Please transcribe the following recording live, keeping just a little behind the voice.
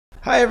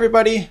Hi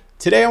everybody!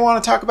 Today I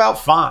want to talk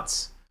about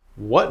fonts.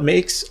 What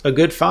makes a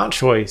good font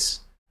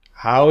choice?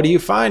 How do you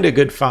find a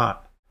good font?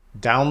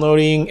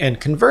 Downloading and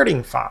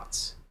converting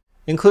fonts,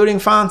 including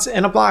fonts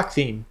in a block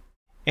theme.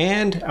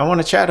 And I want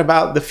to chat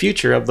about the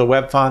future of the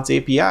Webfonts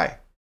API.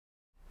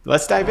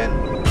 Let's dive in.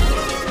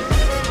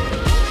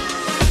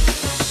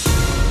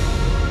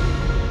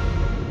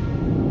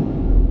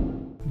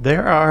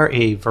 There are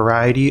a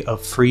variety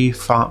of free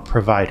font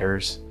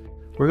providers.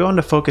 We're going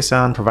to focus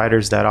on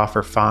providers that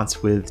offer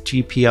fonts with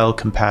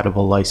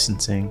GPL-compatible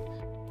licensing.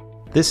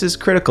 This is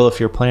critical if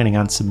you're planning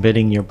on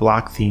submitting your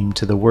block theme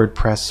to the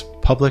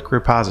WordPress public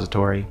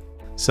repository.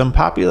 Some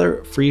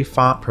popular free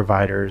font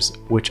providers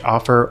which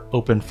offer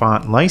open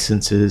font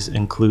licenses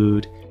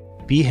include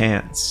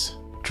Behance,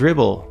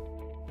 Dribbble,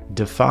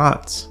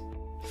 DaFonts,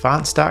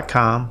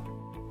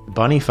 Fonts.com,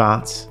 Bunny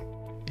Fonts,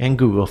 and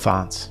Google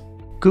Fonts.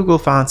 Google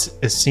Fonts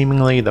is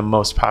seemingly the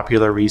most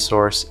popular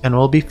resource, and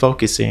we'll be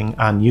focusing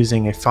on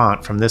using a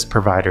font from this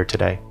provider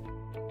today.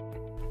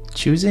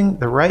 Choosing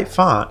the right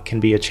font can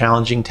be a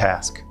challenging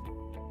task.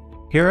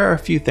 Here are a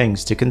few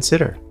things to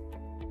consider.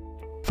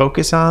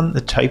 Focus on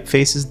the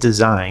typeface's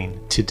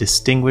design to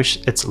distinguish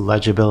its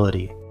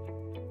legibility.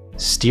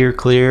 Steer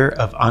clear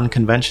of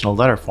unconventional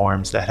letter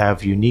forms that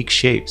have unique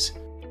shapes,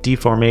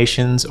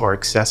 deformations, or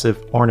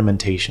excessive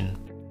ornamentation.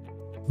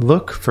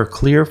 Look for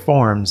clear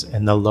forms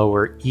in the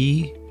lower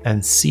E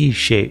and C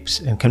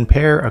shapes and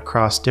compare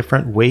across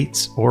different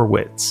weights or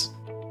widths.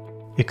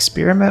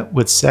 Experiment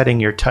with setting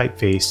your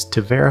typeface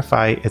to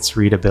verify its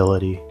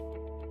readability.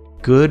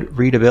 Good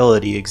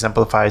readability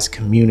exemplifies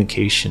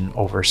communication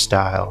over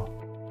style.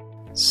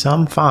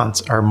 Some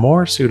fonts are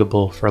more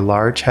suitable for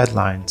large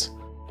headlines,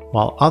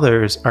 while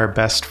others are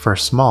best for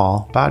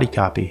small body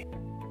copy.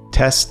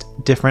 Test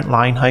different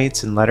line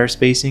heights and letter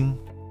spacing.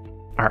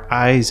 Our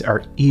eyes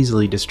are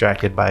easily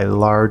distracted by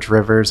large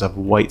rivers of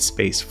white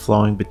space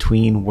flowing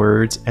between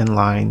words and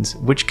lines,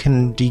 which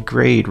can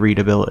degrade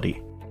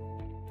readability.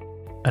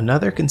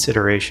 Another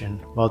consideration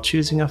while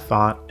choosing a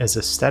font is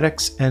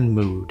aesthetics and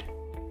mood.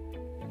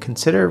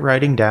 Consider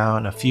writing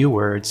down a few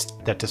words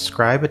that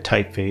describe a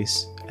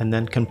typeface and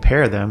then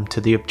compare them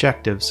to the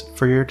objectives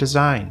for your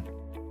design.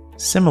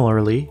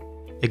 Similarly,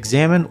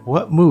 examine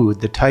what mood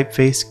the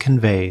typeface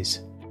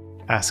conveys.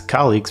 Ask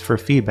colleagues for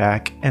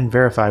feedback and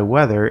verify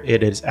whether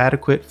it is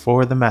adequate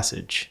for the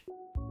message.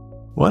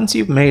 Once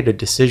you've made a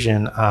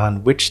decision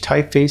on which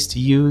typeface to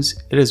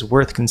use, it is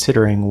worth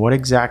considering what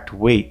exact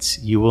weights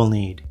you will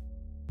need.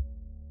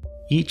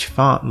 Each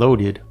font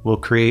loaded will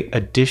create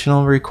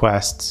additional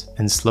requests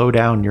and slow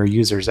down your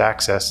user's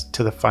access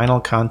to the final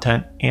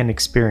content and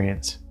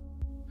experience.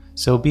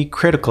 So be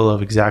critical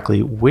of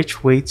exactly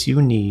which weights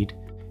you need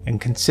and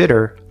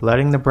consider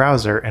letting the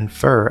browser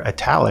infer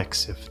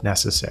italics if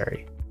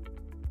necessary.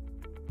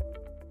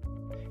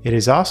 It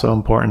is also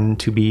important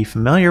to be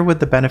familiar with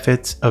the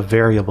benefits of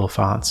variable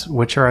fonts,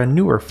 which are a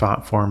newer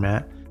font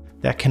format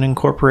that can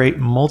incorporate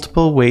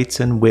multiple weights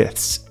and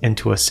widths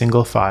into a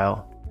single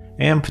file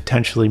and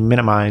potentially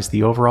minimize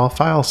the overall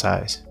file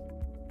size.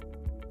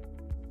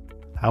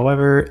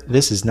 However,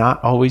 this is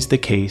not always the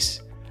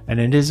case, and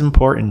it is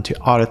important to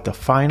audit the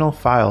final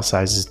file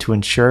sizes to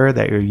ensure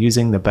that you're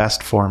using the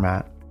best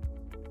format.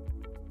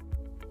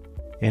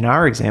 In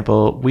our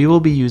example, we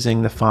will be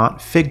using the font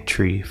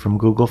Figtree from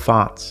Google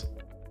Fonts.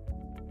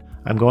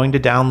 I'm going to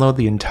download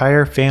the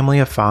entire family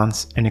of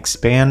fonts and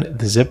expand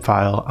the zip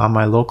file on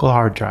my local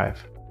hard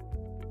drive.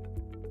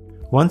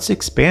 Once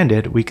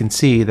expanded, we can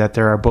see that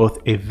there are both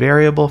a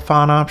variable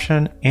font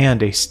option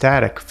and a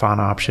static font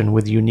option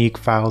with unique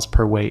files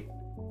per weight.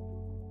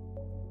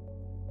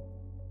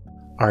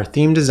 Our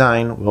theme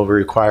design will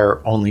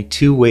require only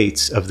two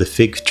weights of the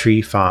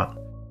Figtree font,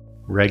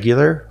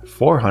 regular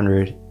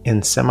 400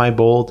 and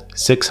semi-bold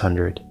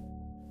 600.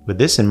 With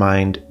this in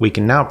mind, we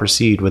can now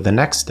proceed with the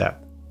next step.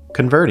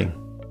 Converting.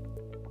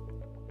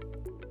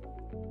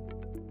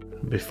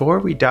 Before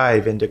we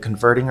dive into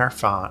converting our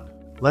font,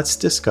 let's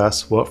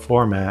discuss what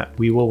format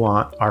we will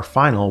want our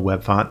final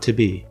web font to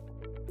be.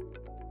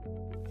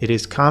 It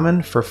is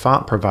common for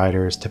font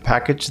providers to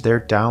package their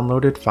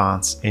downloaded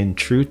fonts in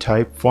True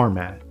Type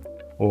format,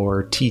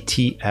 or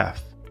TTF.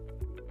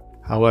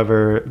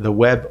 However, the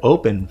Web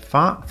Open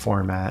Font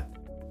format,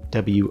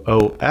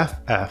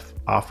 WOFF,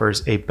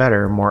 offers a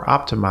better, more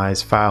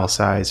optimized file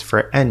size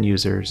for end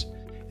users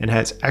and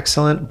has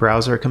excellent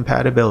browser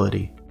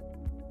compatibility.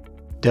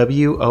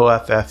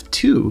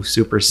 WOFF2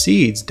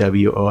 supersedes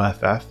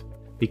WOFF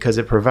because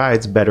it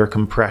provides better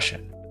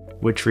compression,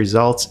 which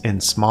results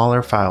in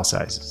smaller file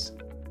sizes.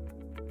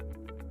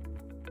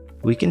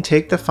 We can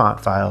take the font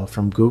file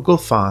from Google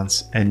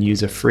Fonts and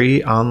use a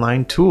free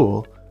online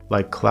tool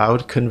like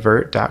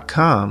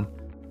cloudconvert.com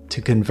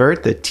to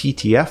convert the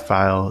TTF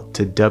file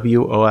to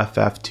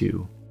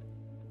WOFF2.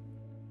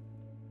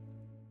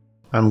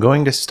 I'm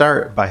going to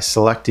start by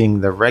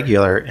selecting the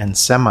regular and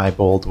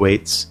semi-bold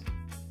weights.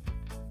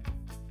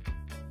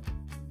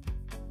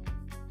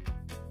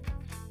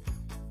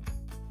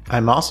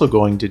 I'm also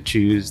going to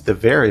choose the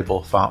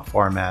variable font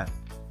format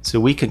so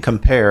we can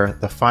compare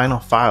the final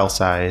file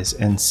size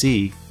and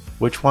see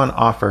which one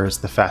offers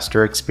the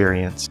faster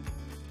experience.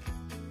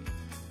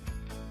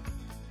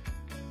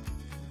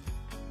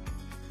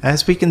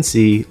 As we can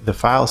see, the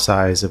file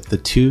size of the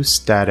two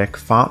static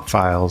font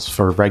files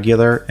for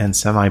regular and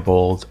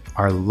semi-bold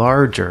are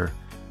larger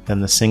than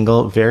the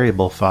single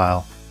variable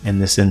file in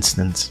this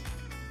instance.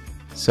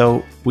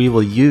 So we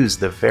will use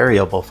the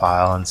variable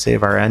file and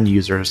save our end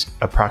users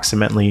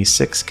approximately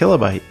 6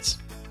 kilobytes.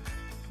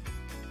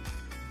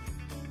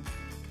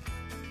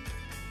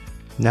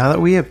 Now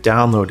that we have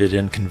downloaded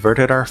and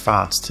converted our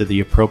fonts to the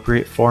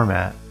appropriate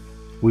format,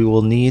 we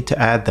will need to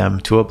add them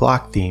to a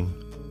block theme.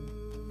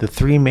 The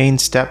three main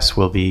steps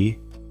will be: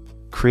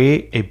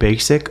 create a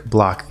basic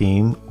block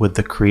theme with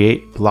the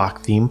Create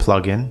Block Theme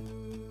plugin,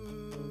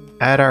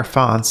 add our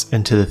fonts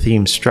into the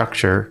theme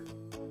structure,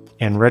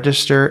 and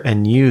register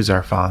and use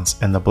our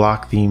fonts in the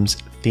block theme's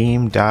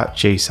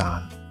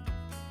theme.json.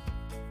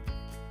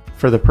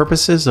 For the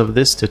purposes of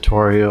this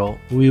tutorial,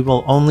 we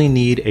will only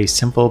need a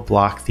simple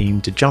block theme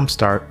to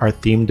jumpstart our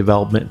theme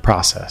development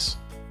process.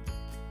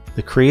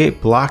 The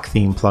Create Block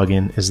Theme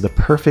plugin is the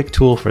perfect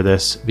tool for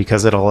this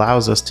because it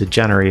allows us to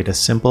generate a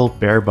simple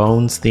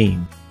bare-bones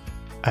theme.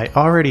 I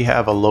already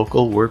have a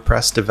local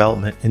WordPress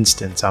development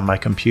instance on my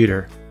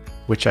computer,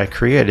 which I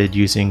created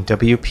using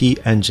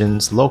WP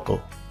Engine's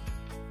local.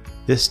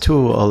 This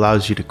tool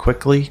allows you to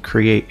quickly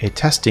create a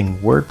testing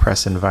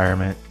WordPress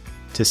environment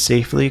to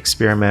safely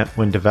experiment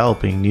when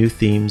developing new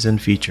themes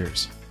and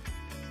features.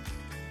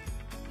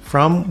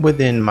 From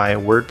within my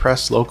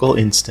WordPress local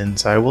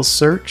instance, I will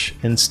search,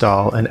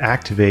 install, and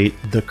activate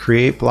the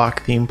Create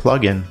Block Theme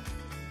plugin.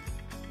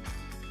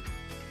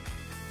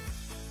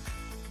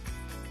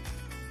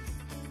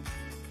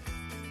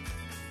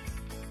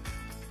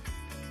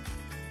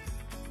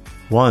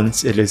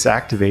 Once it is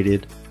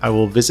activated, I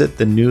will visit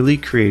the newly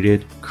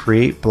created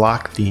Create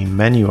Block Theme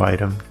menu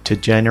item to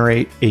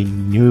generate a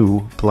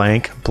new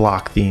blank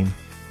block theme.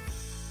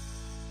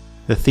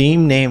 The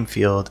theme name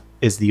field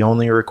is the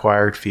only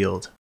required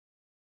field.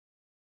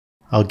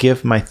 I'll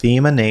give my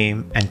theme a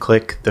name and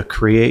click the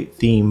Create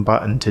Theme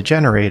button to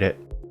generate it.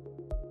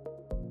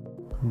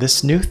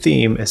 This new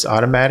theme is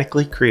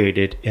automatically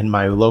created in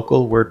my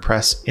local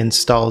WordPress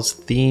installs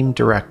theme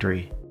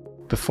directory.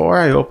 Before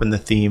I open the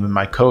theme in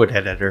my code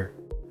editor,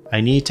 I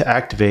need to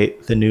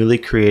activate the newly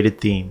created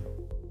theme.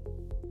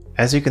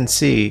 As you can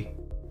see,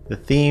 the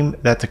theme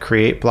that the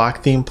Create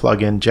Block Theme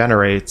plugin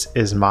generates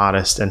is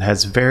modest and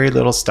has very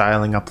little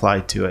styling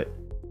applied to it.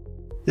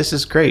 This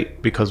is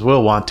great because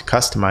we'll want to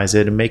customize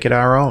it and make it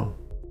our own.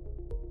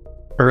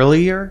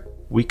 Earlier,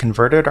 we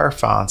converted our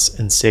fonts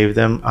and saved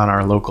them on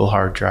our local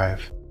hard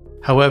drive.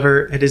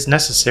 However, it is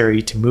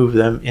necessary to move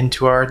them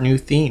into our new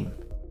theme.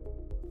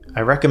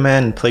 I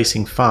recommend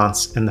placing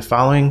fonts in the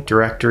following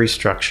directory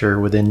structure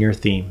within your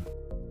theme.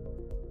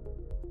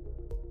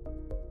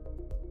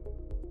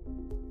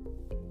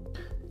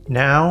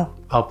 Now,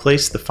 I'll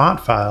place the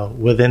font file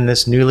within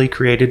this newly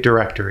created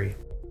directory.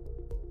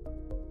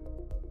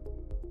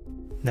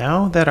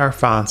 Now that our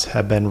fonts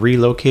have been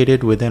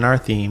relocated within our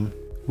theme,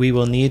 we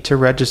will need to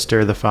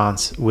register the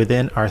fonts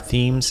within our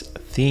theme's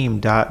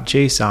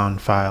theme.json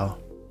file.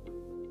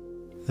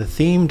 The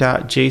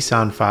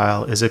theme.json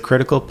file is a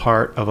critical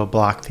part of a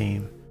block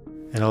theme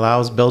and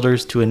allows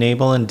builders to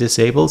enable and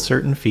disable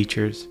certain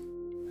features,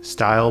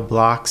 style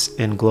blocks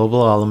and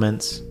global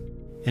elements,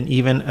 and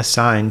even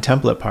assign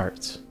template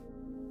parts.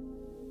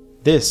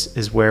 This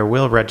is where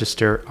we'll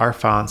register our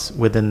fonts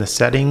within the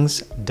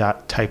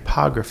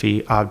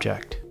settings.typography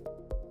object.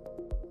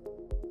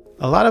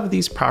 A lot of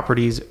these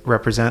properties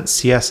represent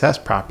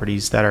CSS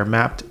properties that are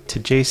mapped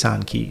to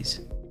JSON keys.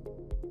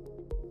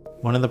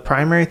 One of the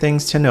primary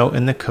things to note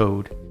in the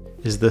code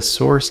is the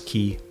source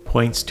key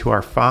points to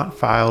our font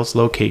file's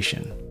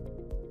location.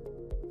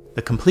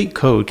 The complete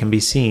code can be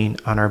seen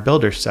on our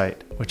builder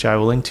site, which I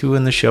will link to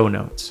in the show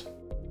notes.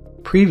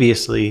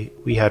 Previously,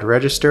 we had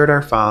registered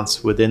our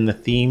fonts within the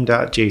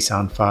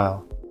theme.json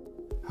file.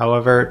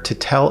 However, to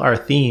tell our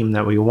theme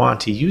that we want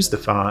to use the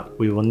font,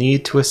 we will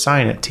need to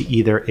assign it to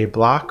either a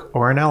block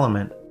or an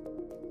element.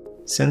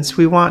 Since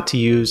we want to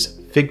use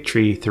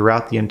Figtree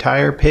throughout the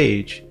entire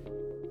page,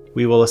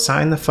 we will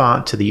assign the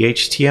font to the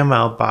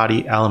HTML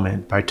body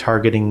element by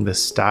targeting the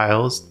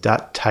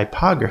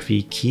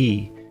styles.typography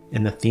key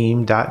in the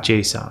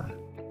theme.json.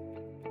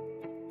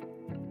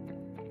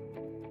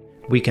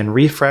 We can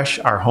refresh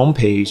our home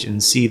page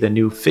and see the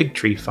new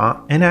Figtree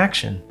font in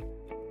action.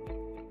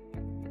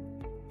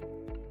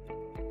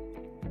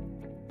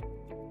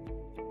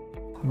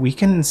 We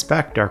can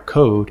inspect our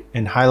code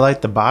and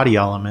highlight the body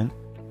element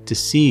to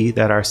see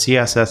that our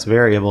CSS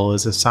variable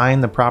is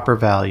assigned the proper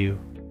value.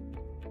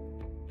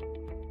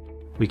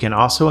 We can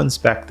also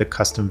inspect the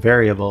custom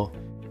variable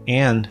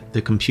and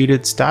the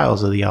computed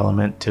styles of the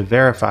element to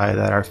verify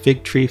that our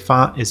Figtree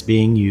font is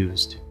being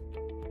used.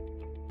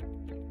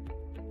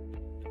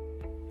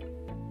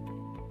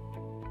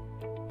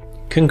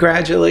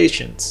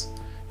 Congratulations!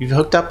 You've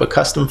hooked up a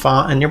custom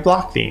font in your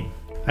block theme.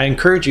 I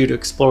encourage you to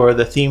explore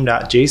the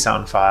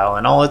theme.json file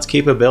and all its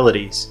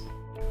capabilities.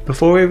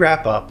 Before we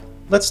wrap up,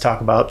 let's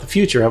talk about the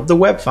future of the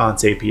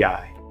Webfonts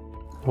API.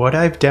 What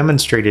I've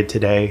demonstrated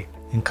today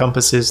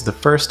encompasses the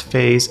first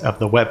phase of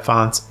the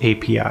Webfonts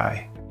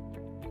API.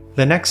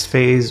 The next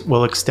phase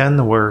will extend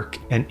the work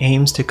and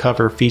aims to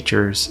cover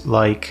features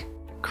like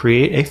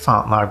create a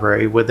font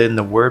library within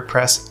the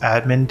WordPress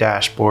admin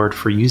dashboard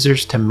for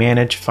users to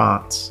manage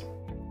fonts,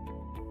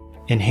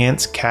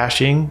 enhance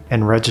caching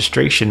and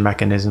registration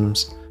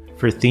mechanisms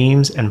for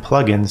themes and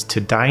plugins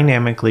to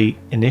dynamically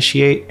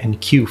initiate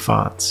and queue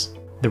fonts.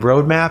 The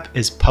roadmap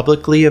is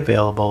publicly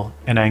available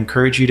and I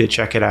encourage you to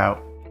check it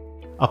out.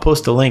 I'll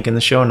post a link in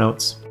the show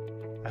notes.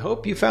 I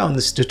hope you found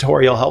this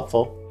tutorial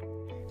helpful,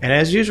 and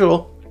as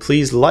usual,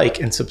 please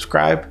like and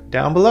subscribe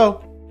down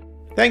below.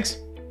 Thanks!